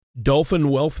Dolphin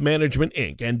Wealth Management,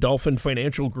 Inc. and Dolphin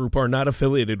Financial Group are not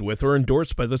affiliated with or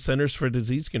endorsed by the Centers for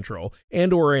Disease Control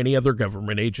and or any other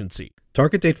government agency.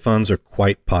 Target date funds are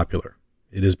quite popular.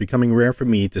 It is becoming rare for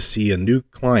me to see a new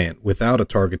client without a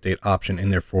target date option in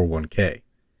their 401k.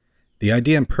 The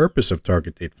idea and purpose of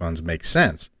target date funds makes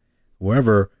sense.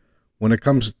 However, when it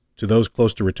comes to those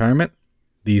close to retirement,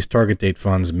 these target date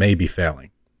funds may be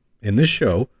failing. In this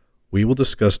show, we will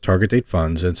discuss target date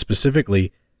funds and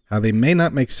specifically how they may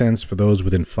not make sense for those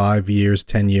within 5 years,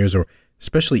 10 years, or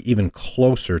especially even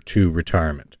closer to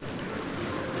retirement.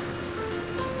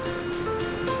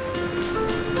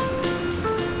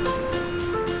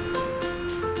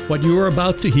 What you are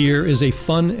about to hear is a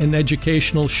fun and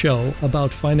educational show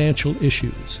about financial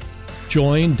issues.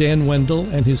 Join Dan Wendell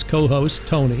and his co-host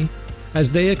Tony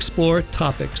as they explore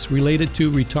topics related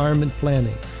to retirement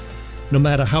planning. No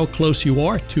matter how close you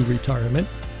are to retirement,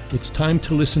 it's time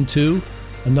to listen to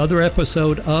another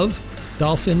episode of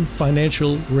Dolphin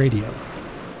Financial Radio.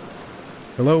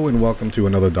 Hello and welcome to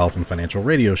another Dolphin Financial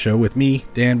Radio show with me,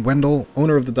 Dan Wendell,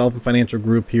 owner of the Dolphin Financial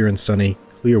Group here in sunny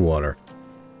Clearwater.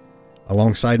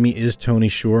 Alongside me is Tony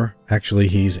Shore. Actually,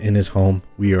 he's in his home.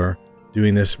 We are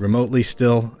doing this remotely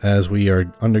still as we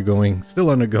are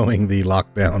still undergoing the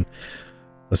lockdown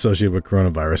associated with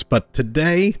coronavirus. But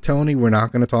today, Tony, we're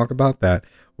not going to talk about that.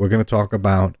 We're going to talk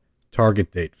about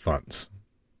target date funds.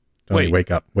 Tony,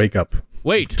 wake up.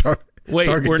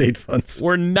 Target date funds.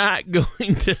 We're not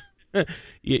going to...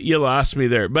 you lost me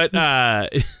there, but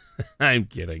I'm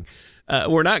kidding.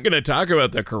 We're not going to talk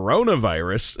about the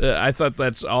coronavirus. I thought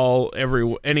that's all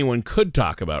anyone could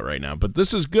talk about right now, but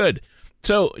this is good.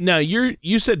 So now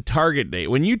you said target date.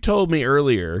 When you told me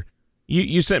earlier,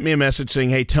 you sent me a message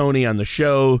saying, "Hey Tony, on the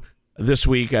show this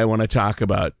week, I want to talk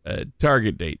about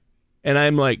target date," and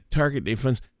I'm like, target date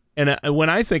funds. And when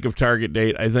I think of target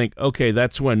date, I think, okay,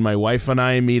 that's when my wife and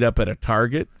I meet up at a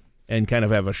Target and kind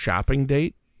of have a shopping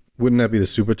date. Wouldn't that be the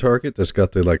Super Target that's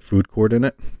got the food court in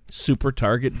it? Super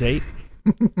Target date?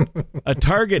 A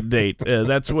Target date,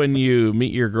 that's when you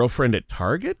meet your girlfriend at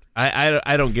Target?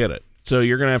 I don't get it. So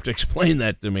you're going to have to explain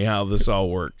that to me, how this all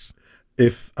works.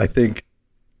 If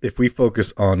we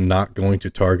focus on not going to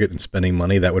Target and spending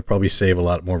money, that would probably save a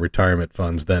lot more retirement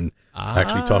funds than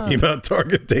actually talking about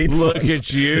target date Look funds. Look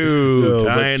at you,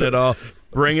 tying it all,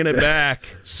 bringing it back.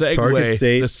 Segue,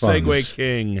 the Segue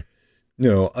King.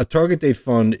 No, a target date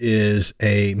fund is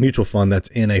a mutual fund that's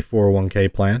in a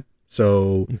 401k plan.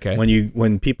 So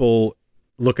when people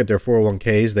look at their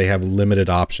 401ks, they have limited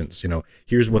options.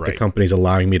 Here's what the company's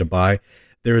allowing me to buy.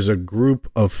 There's a group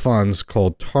of funds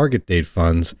called target date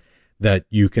funds that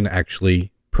you can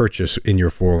actually purchase in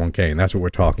your 401k, and that's what we're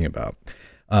talking about.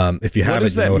 If you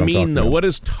haven't, you know what I'm talking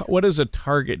about. What is a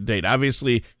target date?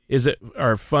 Obviously,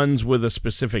 are funds with a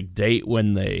specific date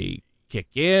when they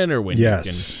kick in, or when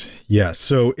Yes.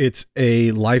 So it's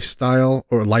a lifestyle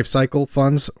or life cycle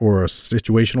funds or a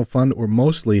situational fund, or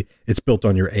mostly it's built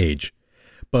on your age.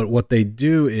 But what they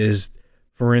do is,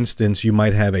 for instance, you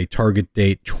might have a target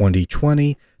date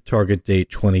 2020, target date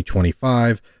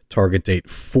 2025, target date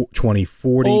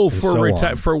 2040.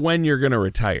 For when you're going to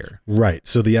retire. Right.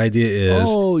 So the idea is...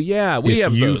 Oh, yeah. We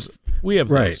have those. Right.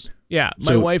 Those. Yeah.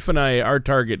 My wife and I, our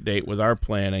target date with our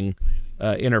planning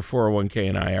in her 401k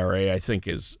and IRA, I think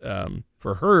is,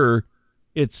 for her,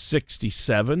 it's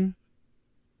 67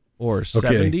 or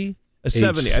 70.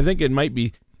 70. I think it might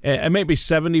be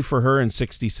 70 for her and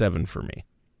 67 for me.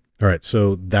 All right,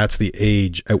 so that's the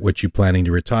age at which you're planning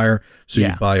to retire. So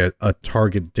you buy a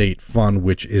target date fund,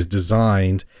 which is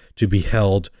designed to be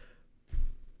held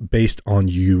based on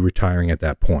you retiring at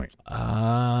that point.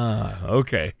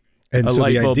 Okay. And a so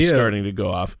light the bulb's idea, starting to go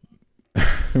off.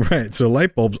 Right, so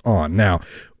light bulb's on. Now,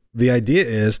 the idea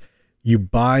is you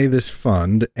buy this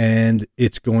fund, and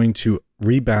it's going to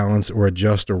rebalance or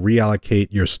adjust or reallocate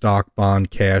your stock,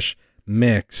 bond, cash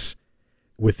mix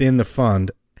within the fund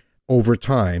over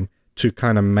time to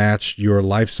kind of match your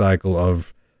life cycle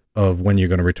of when you're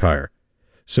going to retire.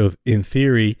 So in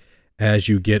theory, as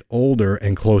you get older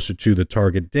and closer to the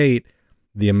target date,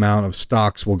 the amount of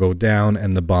stocks will go down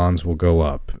and the bonds will go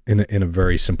up in a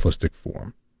very simplistic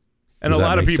form. And a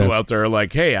lot of people out there are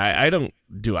like, hey,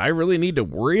 do I really need to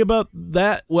worry about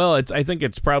that? Well, I think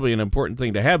it's probably an important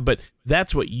thing to have, but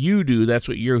that's what you do. That's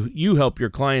what you help your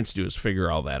clients do, is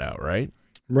figure all that out, right?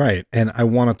 Right. And I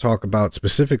want to talk about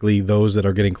specifically those that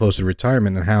are getting closer to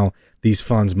retirement and how these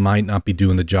funds might not be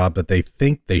doing the job that they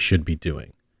think they should be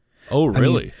doing. Oh,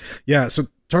 really? Yeah. So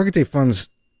target date funds,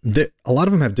 a lot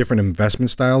of them have different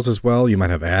investment styles as well. You might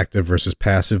have active versus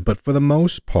passive, but for the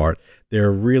most part,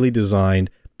 they're really designed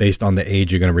based on the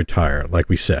age you're going to retire, like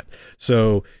we said.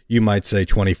 So you might say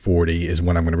 2040 is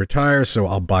when I'm going to retire, so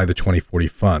I'll buy the 2040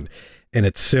 fund. And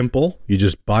it's simple. You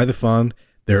just buy the fund.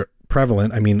 They're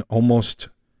prevalent. I mean, almost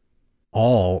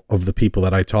all of the people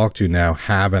that I talk to now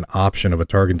have an option of a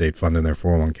target date fund in their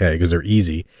 401k because they're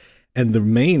easy. And the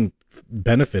main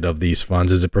benefit of these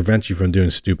funds is it prevents you from doing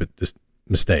stupid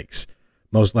mistakes.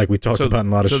 Most, like we talked about in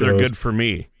a lot of shows. So they're good for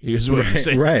me, is what you're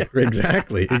saying. Right,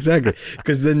 exactly.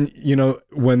 Because then,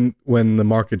 when the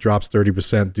market drops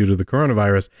 30% due to the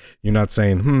coronavirus, you're not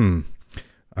saying,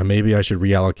 maybe I should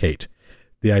reallocate.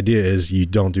 The idea is you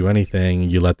don't do anything,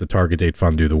 you let the target date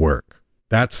fund do the work.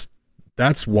 That's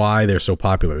why they're so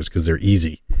popular, is because they're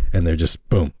easy and they're just,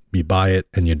 boom, you buy it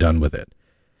and you're done with it.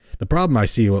 The problem I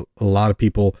see with a lot of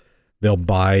people, they'll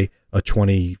buy a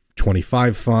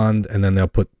 2025 fund and then they'll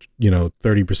put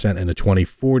 30% in a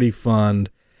 2040 fund.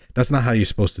 That's not how you're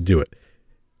supposed to do it.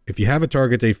 If you have a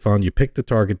target date fund, you pick the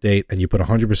target date and you put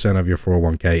 100% of your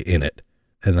 401k in it,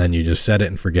 and then you just set it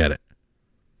and forget it.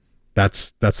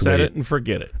 That's the way. Set it and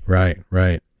forget it.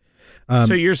 Right.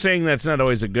 So you're saying that's not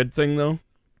always a good thing, though?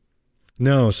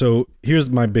 No. So here's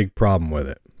my big problem with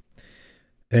it,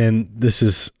 and this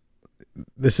is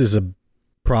a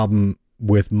problem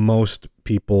with most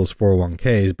people's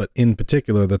 401ks, but in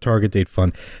particular the target date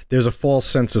fund. There's a false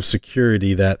sense of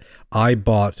security that I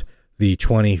bought the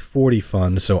 2040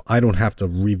 fund, so I don't have to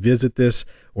revisit this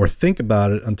or think about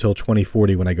it until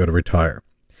 2040 when I go to retire.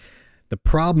 The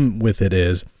problem with it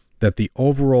is that the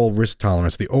overall risk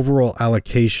tolerance, the overall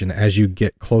allocation as you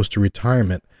get close to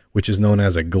retirement, which is known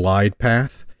as a glide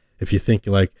path. If you think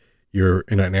like you're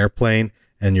in an airplane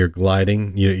and you're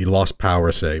gliding, you lost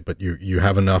power, say, but you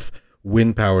have enough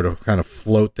wind power to kind of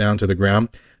float down to the ground.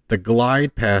 The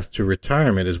glide path to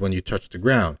retirement is when you touch the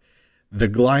ground. The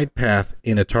glide path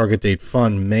in a target date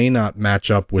fund may not match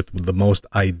up with the most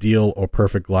ideal or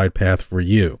perfect glide path for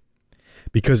you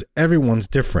because everyone's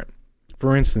different.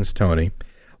 For instance, Tony,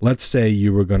 let's say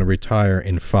you were going to retire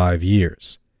in 5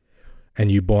 years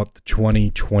and you bought the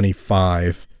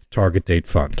 2025 target date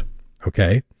fund.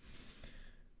 Okay.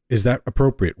 Is that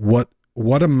appropriate? What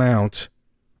amount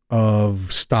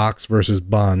of stocks versus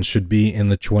bonds should be in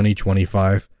the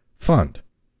 2025 fund?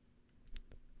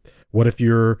 What if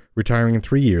you're retiring in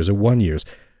 3 years or 1 year?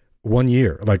 1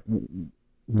 year, like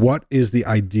what is the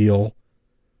ideal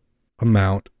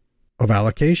amount of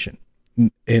allocation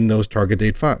in those target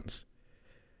date funds?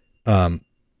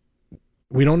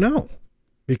 We don't know,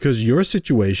 because your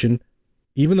situation,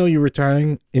 even though you're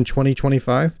retiring in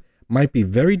 2025, might be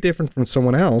very different from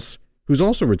someone else who's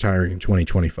also retiring in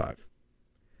 2025.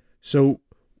 So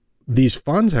these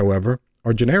funds, however,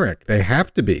 are generic. They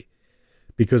have to be,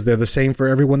 because they're the same for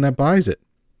everyone that buys it.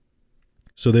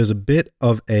 So there's a bit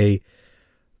of a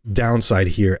downside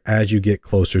here as you get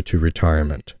closer to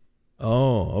retirement.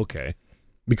 Oh, okay.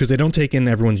 Because they don't take in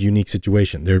everyone's unique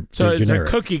situation. They're it's generic.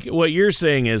 A cookie. What you're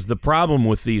saying is the problem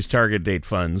with these target date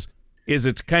funds is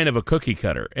it's kind of a cookie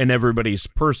cutter, and everybody's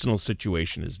personal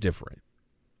situation is different.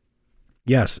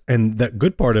 Yes, and the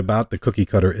good part about the cookie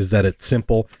cutter is that it's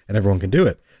simple and everyone can do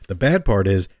it. The bad part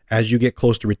is as you get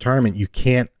close to retirement, you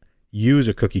can't use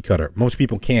a cookie cutter. Most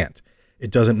people can't. It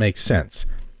doesn't make sense.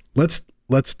 Let's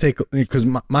take, because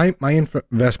my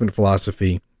investment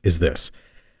philosophy is this.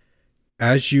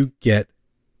 As you get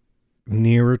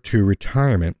nearer to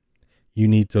retirement, you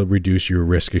need to reduce your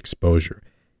risk exposure.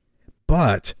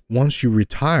 But once you're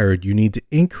retired, you need to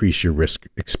increase your risk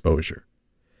exposure.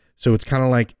 So it's kind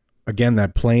of like, again,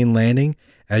 that plane landing.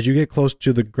 As you get close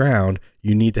to the ground,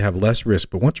 you need to have less risk.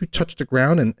 But once you touch the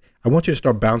ground, and I want you to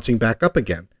start bouncing back up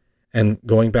again and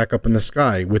going back up in the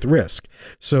sky with risk.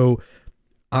 So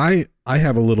I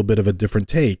have a little bit of a different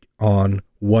take on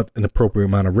what an appropriate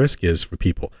amount of risk is for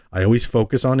people. I always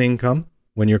focus on income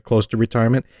when you're close to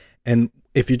retirement. And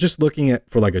if you're just looking at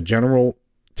for like a general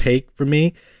take for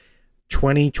me,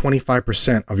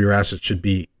 25% of your assets should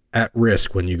be at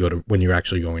risk when you're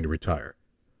actually going to retire,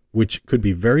 which could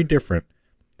be very different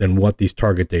than what these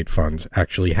target date funds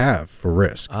actually have for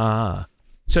risk.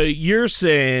 So you're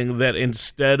saying that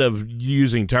instead of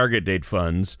using target date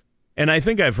funds, and I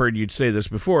think I've heard you say this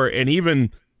before, and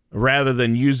even rather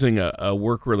than using a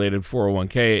work-related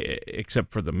 401k,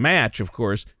 except for the match, of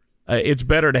course, it's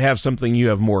better to have something you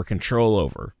have more control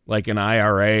over, like an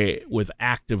IRA with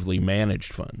actively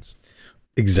managed funds.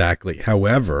 Exactly.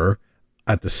 However,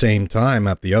 at the same time,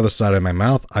 at the other side of my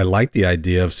mouth, I like the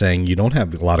idea of saying you don't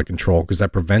have a lot of control because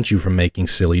that prevents you from making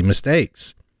silly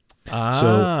mistakes. So,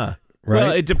 right?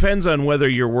 Well, it depends on whether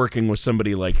you're working with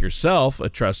somebody like yourself, a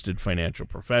trusted financial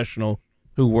professional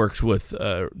who works with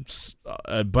a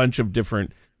bunch of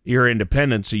different you're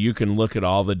independent, so you can look at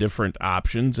all the different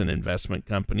options and investment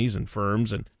companies and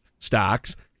firms and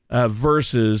stocks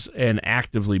versus an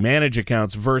actively managed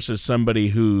accounts versus somebody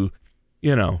who,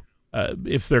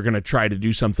 if they're going to try to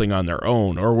do something on their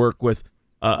own or work with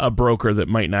a broker that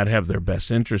might not have their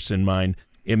best interests in mind,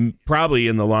 it probably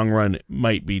in the long run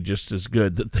might be just as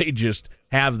good that they just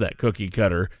have that cookie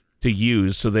cutter to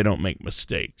use so they don't make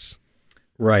mistakes.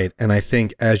 Right. And I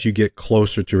think as you get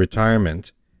closer to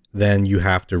retirement, then you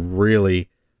have to really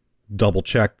double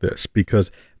check this,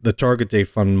 because the target date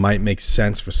fund might make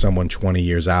sense for someone 20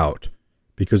 years out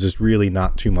because there's really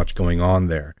not too much going on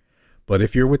there. But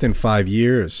if you're within 5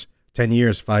 years, 10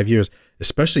 years, 5 years,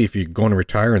 especially if you're going to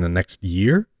retire in the next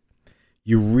year,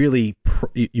 you really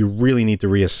need to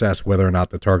reassess whether or not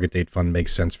the target date fund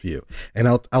makes sense for you. And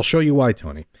I'll show you why,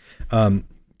 Tony.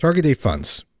 Target date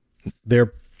funds,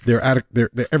 they're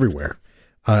everywhere.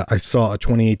 I saw a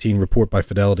 2018 report by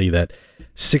Fidelity that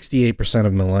 68%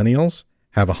 of millennials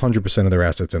have 100% of their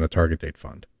assets in a target date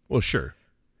fund. Well, sure,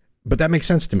 but that makes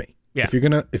sense to me. Yeah. If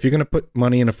you're gonna put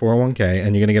money in a 401k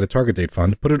and you're gonna get a target date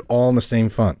fund, put it all in the same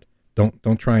fund.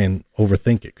 Don't try and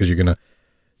overthink it, because you're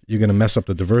gonna mess up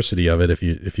the diversity of it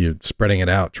if you're spreading it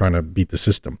out trying to beat the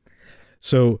system.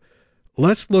 So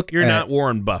let's look. You're not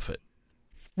Warren Buffett.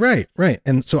 Right.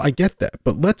 And so I get that,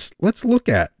 but let's look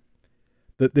at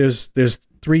that. There's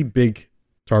 3 big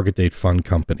target date fund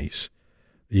companies.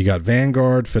 You got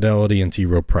Vanguard, Fidelity, and T.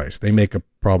 Rowe Price. They make up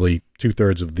probably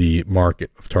 2/3 of the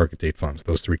market of target date funds,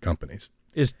 those 3 companies.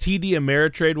 Is TD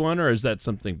Ameritrade one, or is that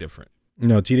something different?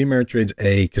 No, TD Ameritrade's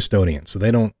a custodian, so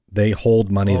they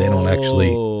hold money. They don't actually.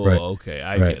 Right. Okay,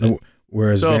 I get it.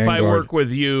 Whereas so Vanguard, if I work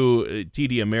with you,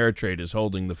 TD Ameritrade is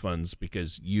holding the funds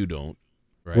because you don't.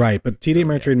 Right, but TD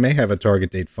Ameritrade may have a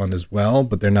target date fund as well,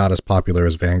 but they're not as popular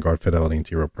as Vanguard, Fidelity, and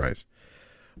T. Rowe Price.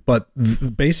 But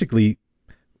basically,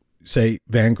 say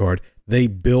Vanguard, they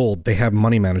have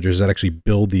money managers that actually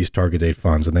build these target date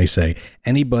funds, and they say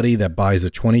anybody that buys a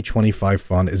 2025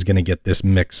 fund is going to get this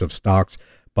mix of stocks,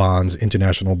 bonds,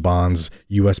 international bonds,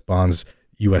 U.S. bonds,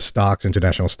 U.S. stocks,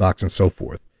 international stocks, and so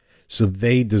forth. So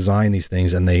they design these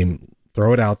things and they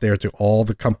throw it out there to all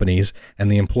the companies, and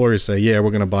the employers say, yeah,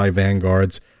 we're going to buy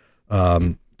Vanguard's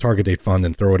target date fund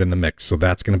and throw it in the mix. So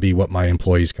that's going to be what my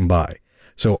employees can buy.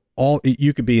 So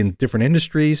you could be in different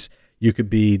industries, you could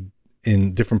be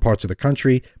in different parts of the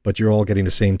country, but you're all getting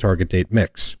the same target date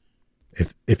mix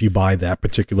if you buy that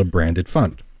particular branded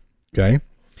fund. Okay.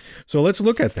 So let's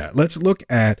look at that. Let's look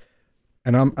at,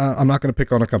 and I'm not going to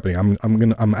pick on a company.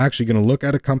 I'm actually going to look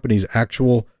at a company's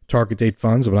actual target date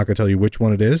funds. I'm not going to tell you which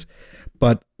one it is,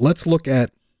 but let's look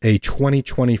at a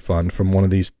 2020 fund from one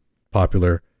of these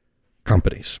popular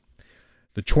companies.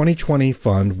 The 2020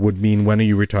 fund would mean, when are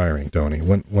you retiring, Tony?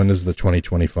 When does the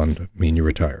 2020 fund mean you're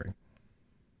retiring?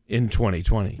 In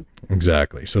 2020.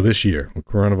 Exactly. So this year,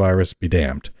 coronavirus be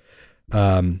damned.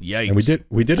 Yikes. And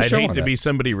we did a show on that. I'd hate to be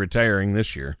somebody retiring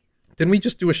this year. Didn't we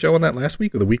just do a show on that last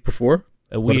week or the week before?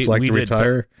 What it's like to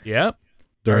retire? Yeah.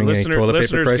 During a toilet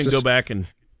paper crisis? Can go back and,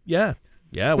 yeah,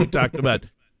 we talked about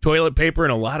toilet paper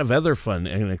and a lot of other fun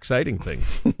and exciting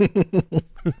things.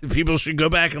 People should go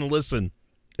back and listen.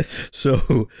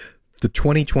 So the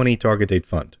 2020 target date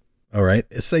fund, all right,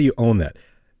 let's say you own that.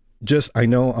 I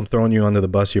know I'm throwing you under the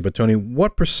bus here, but Tony,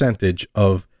 what percentage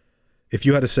of, if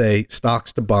you had to say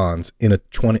stocks to bonds in a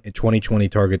 2020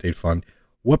 target date fund,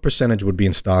 what percentage would be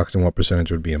in stocks and what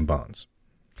percentage would be in bonds?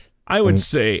 I would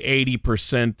say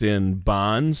 80% in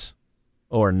bonds,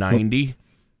 or 90%,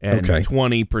 and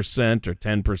 20% or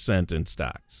 10% in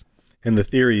stocks. And the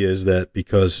theory is that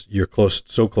because you're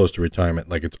so close to retirement,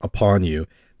 like it's upon you,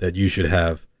 that you should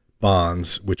have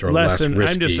bonds, which are less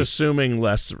risky. I'm just assuming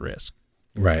less risk.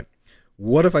 Right.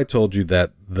 What if I told you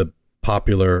that the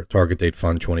popular target date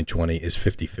fund 2020 is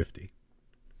 50-50?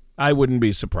 I wouldn't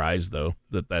be surprised, though,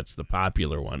 that that's the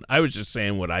popular one. I was just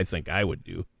saying what I think I would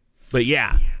do. But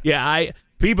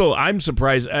I'm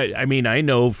surprised. I mean, I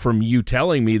know from you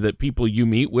telling me that people you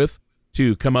meet with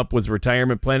to come up with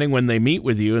retirement planning, when they meet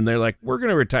with you and they're like, we're going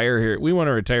to retire here. We want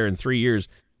to retire in 3 years.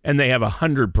 And they have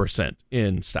 100%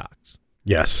 in stocks.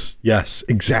 Yes,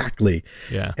 exactly.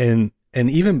 Yeah. And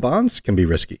even bonds can be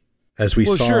risky, as we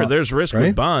saw. Well, sure, there's risk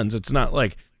with bonds. It's not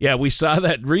like, we saw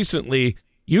that recently.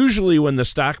 Usually when the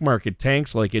stock market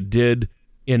tanks like it did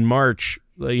in March,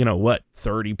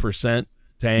 30%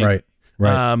 tank.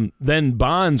 Right. Then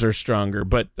bonds are stronger,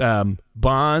 but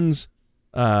bonds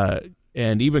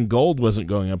and even gold wasn't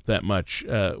going up that much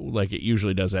like it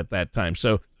usually does at that time.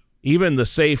 So even the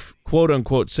safe, quote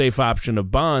unquote, safe option of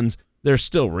bonds, there's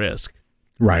still risk.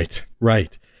 Right.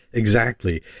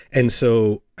 Exactly. And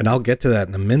I'll get to that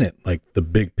in a minute, like the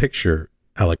big picture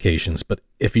allocations. But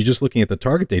if you're just looking at the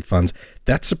target date funds,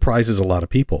 that surprises a lot of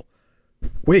people.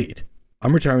 Wait,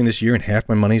 I'm retiring this year and half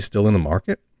my money is still in the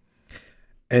market?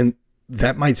 And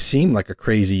that might seem like a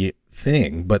crazy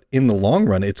thing, but in the long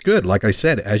run, it's good. Like I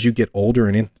said, as you get older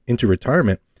and into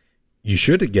retirement, you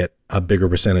should get a bigger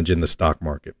percentage in the stock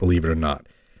market, believe it or not.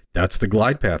 That's the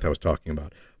glide path I was talking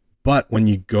about. But when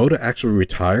you go to actually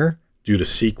retire, due to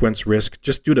sequence risk,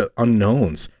 just due to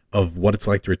unknowns of what it's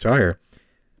like to retire,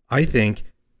 I think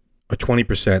a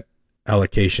 20%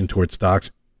 allocation towards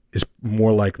stocks is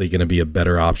more likely going to be a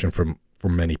better option for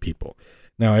many people.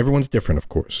 Now, everyone's different, of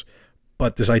course,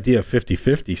 but this idea of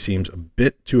 50-50 seems a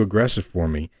bit too aggressive for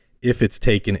me if it's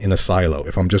taken in a silo.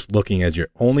 If I'm just looking as your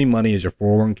only money is your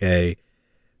 401k,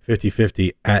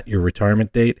 50-50 at your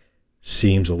retirement date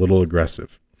seems a little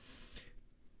aggressive.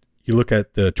 You look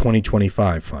at the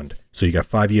 2025 fund. So you got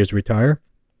 5 years to retire.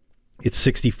 It's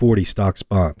 60-40 stocks,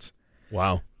 bonds.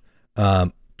 Wow.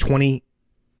 20-30.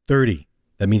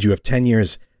 That means you have 10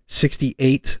 years,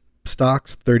 68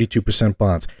 stocks, 32%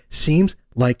 bonds. Seems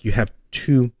like you have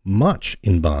too much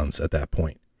in bonds at that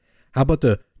point. How about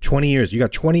the 20 years? You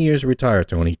got 20 years to retire,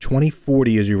 Tony.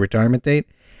 2040 is your retirement date.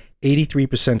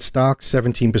 83% stocks,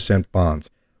 17% bonds.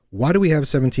 Why do we have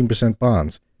 17%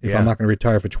 bonds if I'm not going to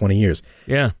retire for 20 years?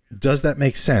 Yeah. Does that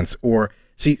make sense? Or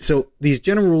see, so these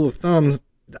general rule of thumbs,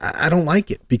 I don't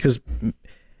like it, because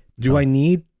do I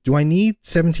need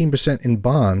 17% in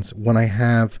bonds when I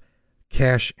have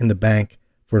cash in the bank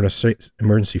for an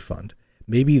emergency fund?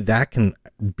 Maybe that can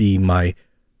be my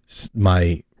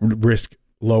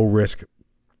low risk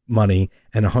money,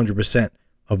 and 100%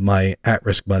 of my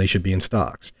at-risk money should be in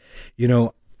stocks. You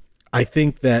know, I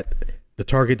think that the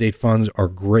target date funds are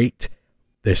great.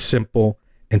 They're simple,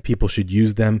 and people should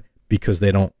use them because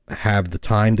they don't have the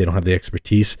time, they don't have the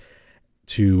expertise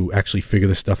to actually figure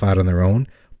this stuff out on their own.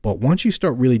 But once you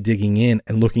start really digging in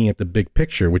and looking at the big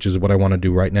picture, which is what I want to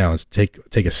do right now, is take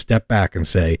a step back and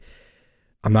say,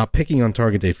 I'm not picking on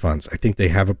target date funds. I think they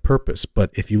have a purpose. But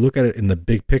if you look at it in the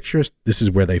big picture, this is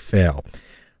where they fail.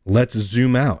 Let's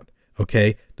zoom out.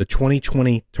 Okay. The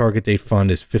 2020 target date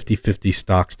fund is 50-50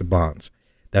 stocks to bonds.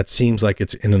 That seems like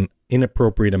it's in an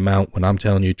inappropriate amount when I'm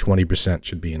telling you 20%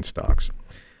 should be in stocks.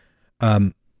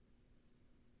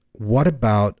 What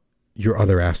about your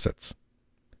other assets?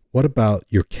 What about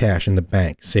your cash in the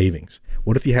bank, savings?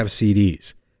 What if you have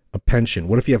CDs, a pension?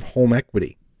 What if you have home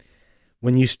equity?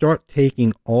 When you start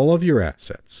taking all of your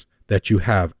assets that you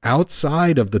have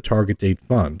outside of the target date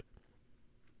fund,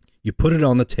 you put it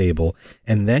on the table,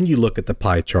 and then you look at the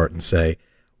pie chart and say,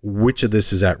 which of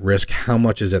this is at risk? How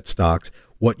much is at stocks?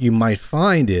 What you might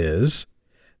find is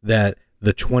that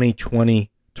the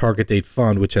 2020 target date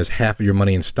fund, which has half of your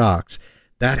money in stocks,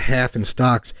 that half in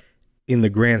stocks in the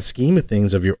grand scheme of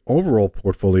things of your overall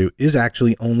portfolio is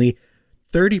actually only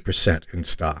 30% in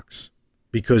stocks,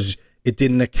 because it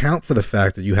didn't account for the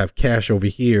fact that you have cash over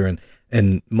here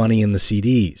and money in the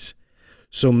CDs.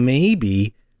 So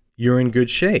maybe you're in good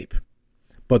shape.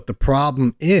 But the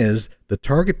problem is the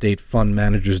target date fund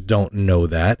managers don't know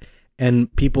that,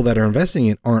 and people that are investing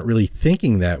in aren't really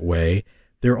thinking that way.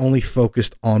 They're only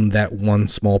focused on that one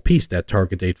small piece, that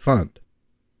target date fund.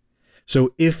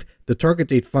 So if the target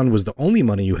date fund was the only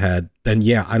money you had, then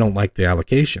yeah, I don't like the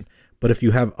allocation. But if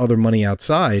you have other money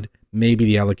outside, maybe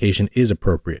the allocation is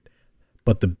appropriate.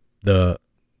 But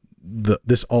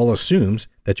this all assumes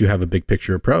that you have a big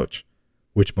picture approach,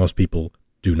 which most people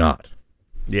do not.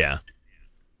 Yeah.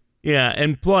 Yeah,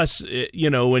 and plus, you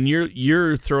know, when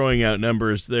you're throwing out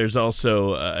numbers, there's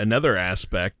also another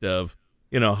aspect of,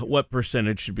 you know, what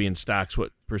percentage should be in stocks,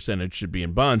 what percentage should be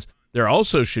in bonds. There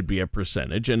also should be a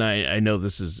percentage, and I know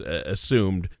this is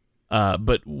assumed,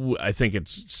 but I think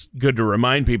it's good to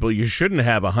remind people you shouldn't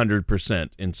have 100%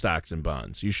 in stocks and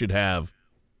bonds. You should have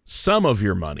some of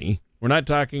your money. We're not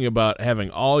talking about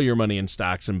having all your money in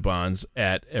stocks and bonds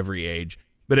at every age,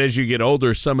 but as you get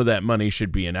older, some of that money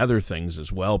should be in other things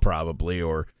as well, probably,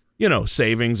 or, you know,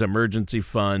 savings, emergency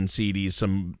fund, CDs,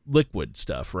 some liquid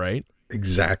stuff, right?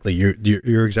 Exactly.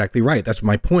 You're exactly right. That's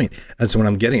my point. That's what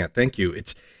I'm getting at. Thank you.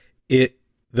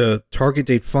 The target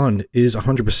date fund is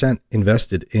 100%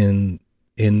 invested in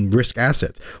risk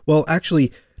assets. Well,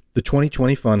 actually, the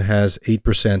 2020 fund has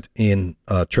 8% in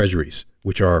treasuries,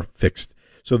 which are fixed.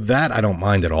 So that I don't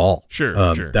mind at all. Sure.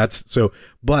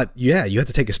 But yeah, you have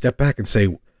to take a step back and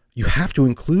say, you have to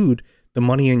include the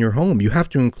money in your home. You have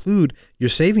to include your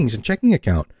savings and checking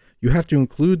account. You have to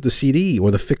include the CD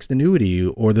or the fixed annuity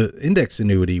or the index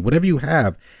annuity. Whatever you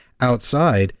have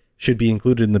outside should be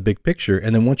included in the big picture.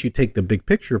 And then once you take the big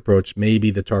picture approach,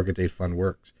 maybe the target date fund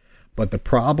works. But the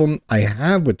problem I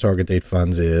have with target date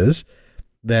funds is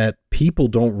that people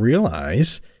don't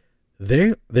realize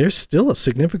they're still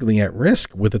significantly at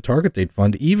risk with a target date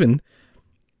fund, even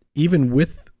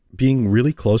with being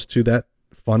really close to that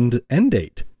fund end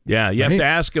date. Yeah, you have to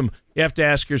ask them. You have to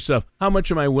ask yourself, how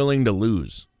much am I willing to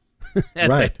lose at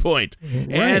that point?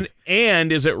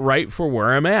 And is it right for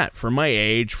where I'm at, for my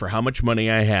age, for how much money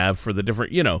I have, for the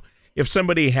different, if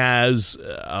somebody has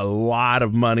a lot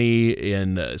of money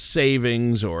in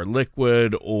savings or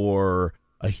liquid or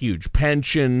a huge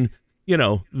pension,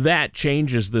 that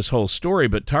changes this whole story.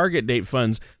 But target date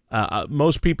funds,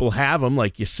 most people have them,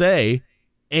 like you say,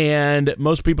 and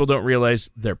most people don't realize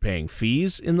they're paying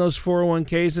fees in those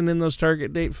 401ks and in those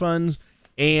target date funds.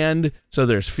 And so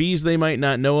there's fees they might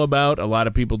not know about. A lot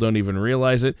of people don't even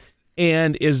realize it.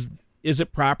 And is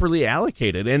it properly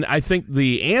allocated? And I think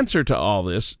the answer to all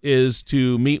this is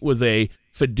to meet with a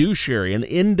fiduciary, an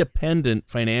independent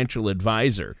financial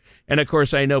advisor. And of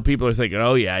course, I know people are thinking,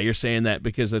 oh yeah, you're saying that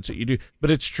because that's what you do.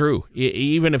 But it's true.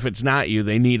 Even if it's not you,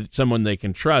 they need someone they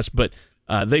can trust. But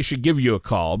they should give you a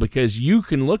call because you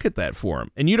can look at that for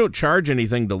them. And you don't charge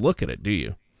anything to look at it, do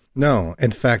you? No.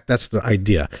 In fact, that's the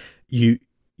idea. You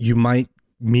might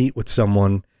meet with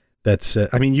someone that's,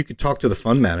 you could talk to the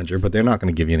fund manager, but they're not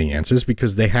going to give you any answers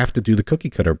because they have to do the cookie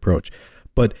cutter approach.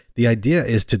 But the idea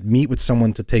is to meet with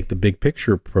someone to take the big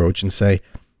picture approach and say,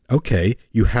 okay,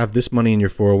 you have this money in your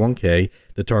 401k,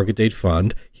 the target date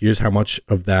fund. Here's how much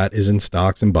of that is in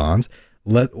stocks and bonds.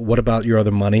 What about your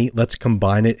other money? Let's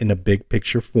combine it in a big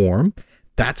picture form.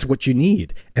 That's what you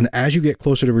need. And as you get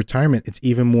closer to retirement, it's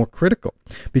even more critical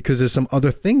because there's some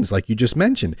other things like you just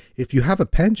mentioned. If you have a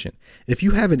pension, if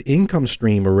you have an income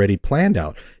stream already planned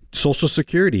out, Social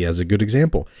Security as a good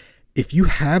example, if you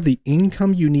have the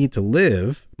income you need to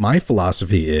live, my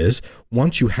philosophy is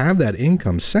once you have that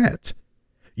income set,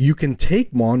 you can take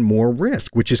on more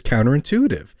risk, which is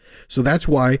counterintuitive. So that's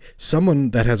why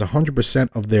someone that has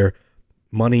 100% of their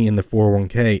money in the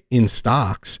 401k in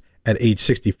stocks at age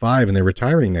 65 and they're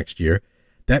retiring next year,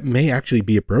 that may actually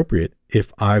be appropriate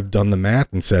if I've done the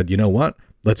math and said, you know what,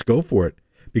 let's go for it.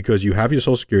 Because you have your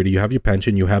Social Security, you have your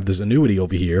pension, you have this annuity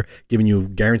over here giving you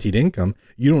guaranteed income.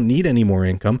 You don't need any more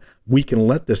income. We can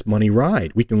let this money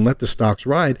ride. We can let the stocks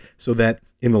ride so that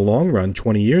in the long run,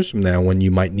 20 years from now, when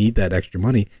you might need that extra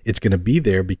money, it's going to be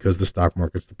there because the stock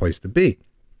market's the place to be.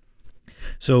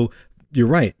 So you're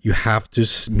right. You have to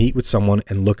meet with someone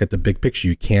and look at the big picture.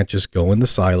 You can't just go in the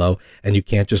silo and you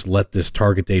can't just let this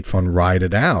target date fund ride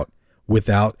it out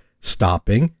without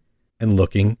stopping and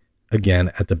looking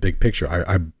again at the big picture.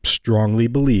 I strongly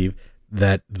believe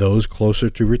that those closer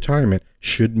to retirement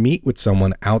should meet with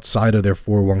someone outside of their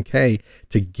 401k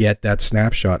to get that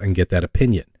snapshot and get that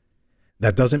opinion.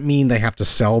 That doesn't mean they have to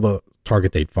sell the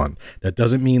target date fund. That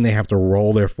doesn't mean they have to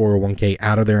roll their 401k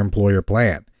out of their employer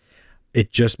plan.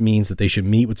 It just means that they should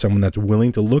meet with someone that's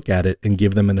willing to look at it and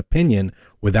give them an opinion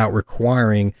without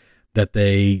requiring that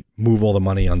they move all the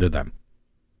money under them.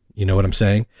 You know what I'm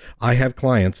saying? I have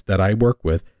clients that I work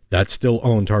with that still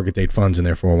own target date funds in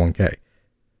their 401k.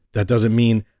 That doesn't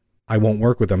mean I won't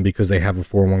work with them because they have a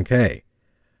 401k.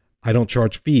 I don't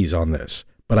charge fees on this,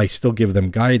 but I still give them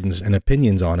guidance and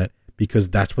opinions on it because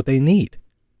that's what they need.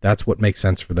 That's what makes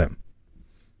sense for them.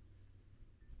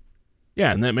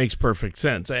 Yeah, and that makes perfect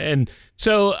sense. And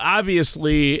so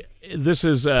obviously this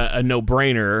is a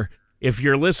no-brainer. If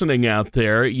you're listening out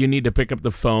there, you need to pick up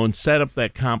the phone, set up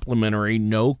that complimentary,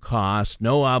 no cost,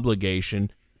 no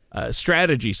obligation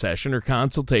strategy session or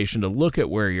consultation to look at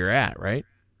where you're at, right?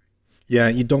 Yeah,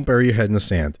 you don't bury your head in the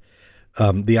sand.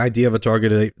 The idea of a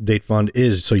target date fund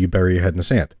is so you bury your head in the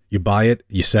sand. You buy it,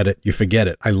 you set it, you forget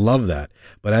it. I love that.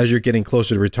 But as you're getting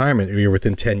closer to retirement, you're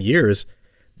within 10 years,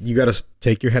 you got to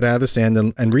take your head out of the sand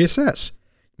and reassess.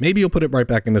 Maybe you'll put it right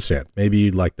back in the sand. Maybe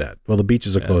you'd like that. Well, the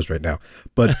beaches are closed right now.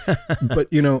 But,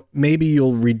 maybe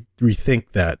you'll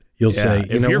rethink that. You'll say,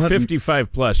 if you're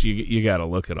 55 plus, you got to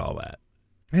look at all that.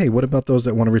 Hey, what about those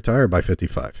that want to retire by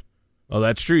 55? Well,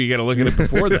 that's true. You got to look at it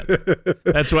before then.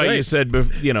 That's why you said,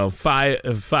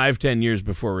 5-10 years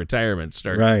before retirement,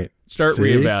 start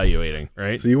reevaluating,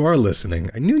 right? So you are listening.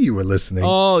 I knew you were listening.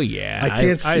 Oh, yeah. I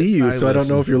can't see you, so I don't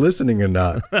know if you're listening or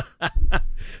not.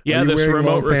 Yeah, this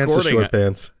remote pants recording. Or short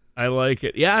pants? I like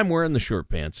it. Yeah, I'm wearing the short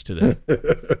pants today.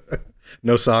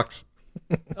 No socks?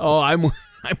 Oh, I'm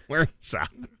wearing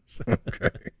socks. Okay.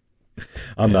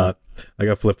 I'm not. I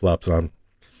got flip-flops on.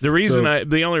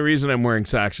 The only reason I'm wearing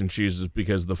socks and shoes is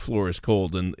because the floor is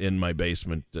cold in my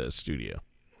basement studio.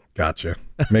 Gotcha.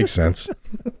 Makes sense.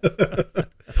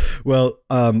 Well,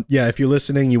 if you're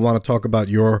listening, you want to talk about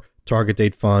your target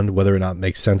date fund, whether or not it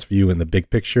makes sense for you in the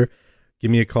big picture, give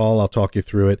me a call. I'll talk you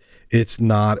through it. It's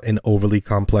not an overly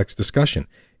complex discussion.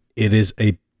 It is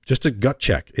just a gut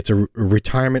check. It's a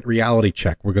retirement reality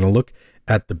check. We're going to look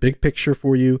at the big picture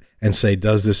for you and say,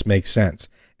 does this make sense?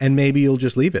 And maybe you'll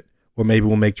just leave it, or maybe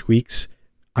we'll make tweaks.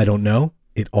 I don't know.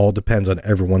 It all depends on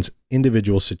everyone's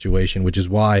individual situation, which is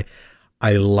why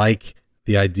I like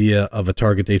the idea of a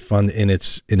target date fund in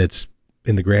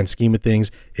the grand scheme of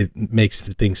things. It makes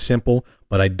things simple,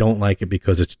 but I don't like it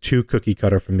because it's too cookie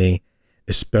cutter for me,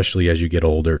 especially as you get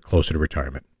older, closer to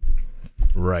retirement.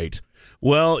 Right.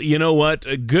 Well, you know what?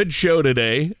 A good show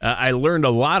today. I learned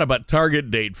a lot about target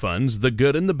date funds, the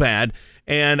good and the bad,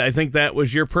 and I think that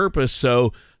was your purpose.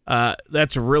 So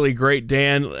that's really great,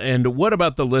 Dan. And what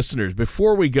about the listeners?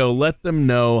 Before we go, let them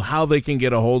know how they can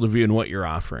get a hold of you and what you're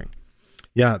offering.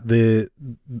 Yeah,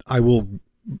 I will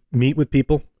meet with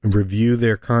people and review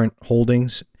their current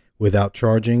holdings without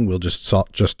charging. We'll just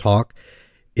talk.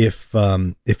 If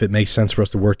it makes sense for us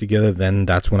to work together, then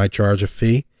that's when I charge a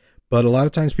fee. But a lot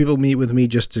of times people meet with me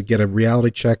just to get a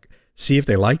reality check, see if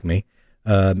they like me,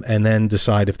 and then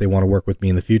decide if they want to work with me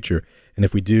in the future. And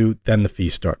if we do, then the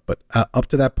fees start. But up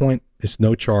to that point, it's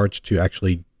no charge to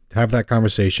actually have that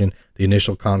conversation, the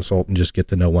initial consult, and just get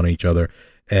to know one each other,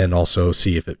 and also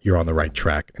see if you're on the right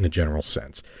track in a general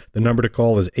sense. The number to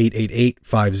call is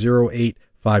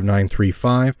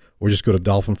 888-508-5935, or just go to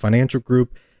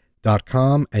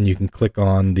dolphinfinancialgroup.com, and you can click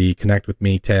on the Connect With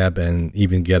Me tab and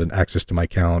even get an access to my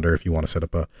calendar if you want to set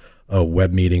up a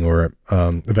web meeting or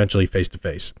eventually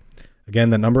face-to-face. Again,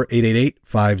 the number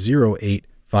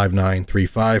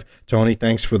 888-508-5935. Tony,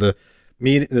 thanks for the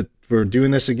for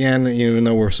doing this again, even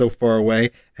though we're so far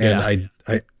away. And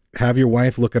I have your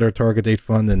wife look at our target date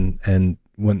fund, and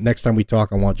when next time we talk,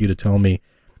 I want you to tell me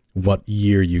what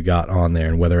year you got on there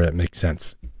and whether it makes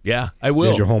sense. Yeah, I will.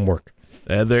 There's your homework.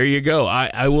 There you go.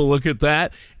 I will look at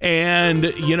that.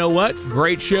 And you know what?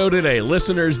 Great show today.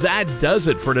 Listeners, that does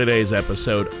it for today's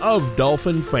episode of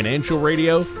Dolphin Financial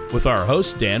Radio with our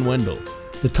host, Dan Wendell.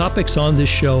 The topics on this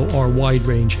show are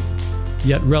wide-ranging,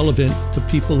 yet relevant to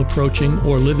people approaching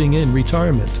or living in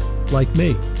retirement, like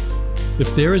me.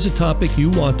 If there is a topic you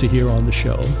want to hear on the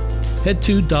show, head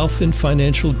to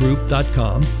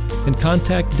dolphinfinancialgroup.com and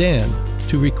contact Dan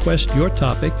to request your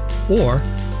topic or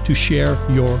to share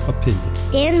your opinion.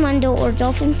 Dan Wendell or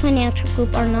Dolphin Financial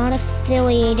Group are not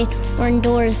affiliated or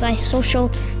endorsed by Social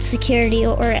Security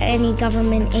or any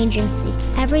government agency.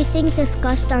 Everything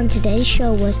discussed on today's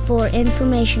show was for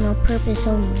informational purpose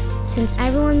only. Since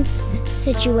everyone's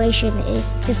situation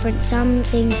is different, some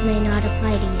things may not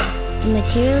apply to you. The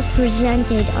materials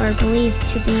presented are believed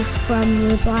to be from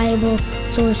reliable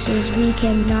sources. We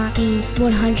cannot be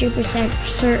 100%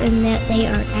 certain that they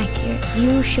are accurate.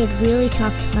 You should really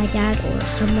talk to my dad or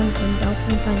someone from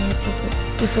Dolphin Financial Group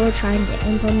before trying to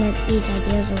implement these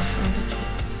ideas or strategies.